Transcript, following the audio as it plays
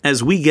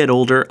As we get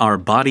older, our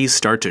bodies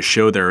start to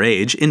show their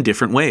age in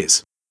different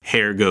ways.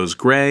 Hair goes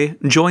gray,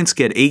 joints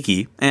get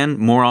achy, and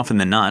more often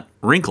than not,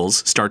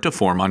 wrinkles start to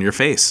form on your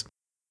face.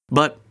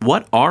 But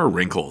what are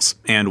wrinkles,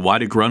 and why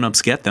do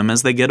grown-ups get them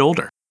as they get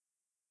older?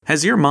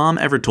 Has your mom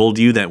ever told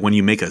you that when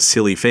you make a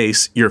silly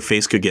face, your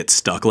face could get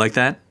stuck like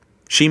that?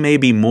 She may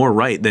be more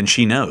right than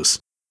she knows.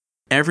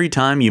 Every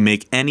time you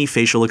make any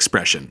facial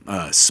expression,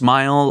 a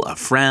smile, a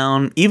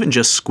frown, even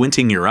just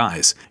squinting your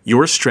eyes,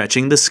 you're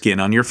stretching the skin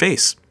on your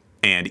face.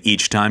 And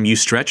each time you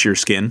stretch your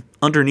skin,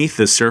 underneath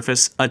the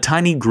surface, a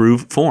tiny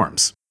groove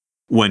forms.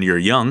 When you're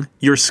young,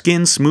 your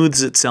skin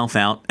smooths itself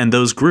out and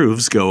those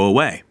grooves go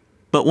away.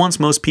 But once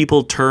most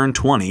people turn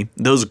 20,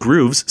 those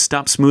grooves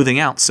stop smoothing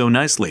out so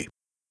nicely.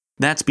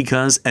 That's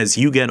because as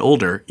you get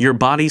older, your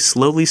body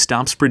slowly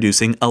stops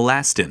producing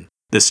elastin,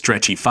 the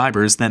stretchy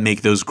fibers that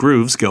make those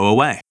grooves go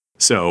away.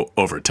 So,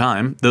 over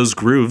time, those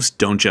grooves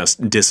don't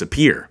just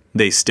disappear,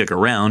 they stick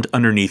around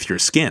underneath your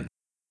skin.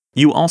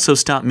 You also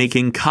stop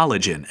making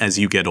collagen as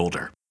you get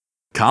older.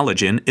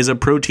 Collagen is a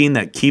protein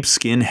that keeps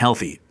skin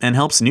healthy and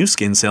helps new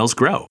skin cells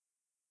grow.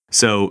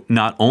 So,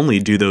 not only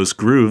do those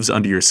grooves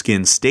under your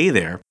skin stay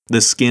there,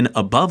 the skin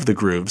above the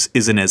grooves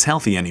isn't as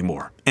healthy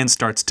anymore and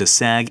starts to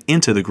sag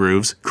into the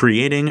grooves,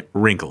 creating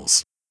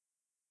wrinkles.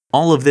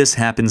 All of this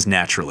happens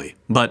naturally,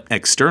 but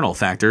external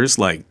factors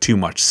like too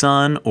much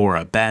sun or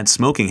a bad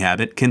smoking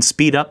habit can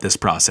speed up this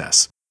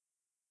process.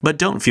 But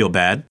don't feel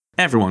bad,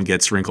 everyone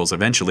gets wrinkles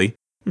eventually.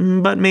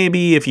 But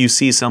maybe if you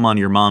see some on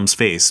your mom's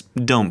face,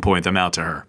 don't point them out to her.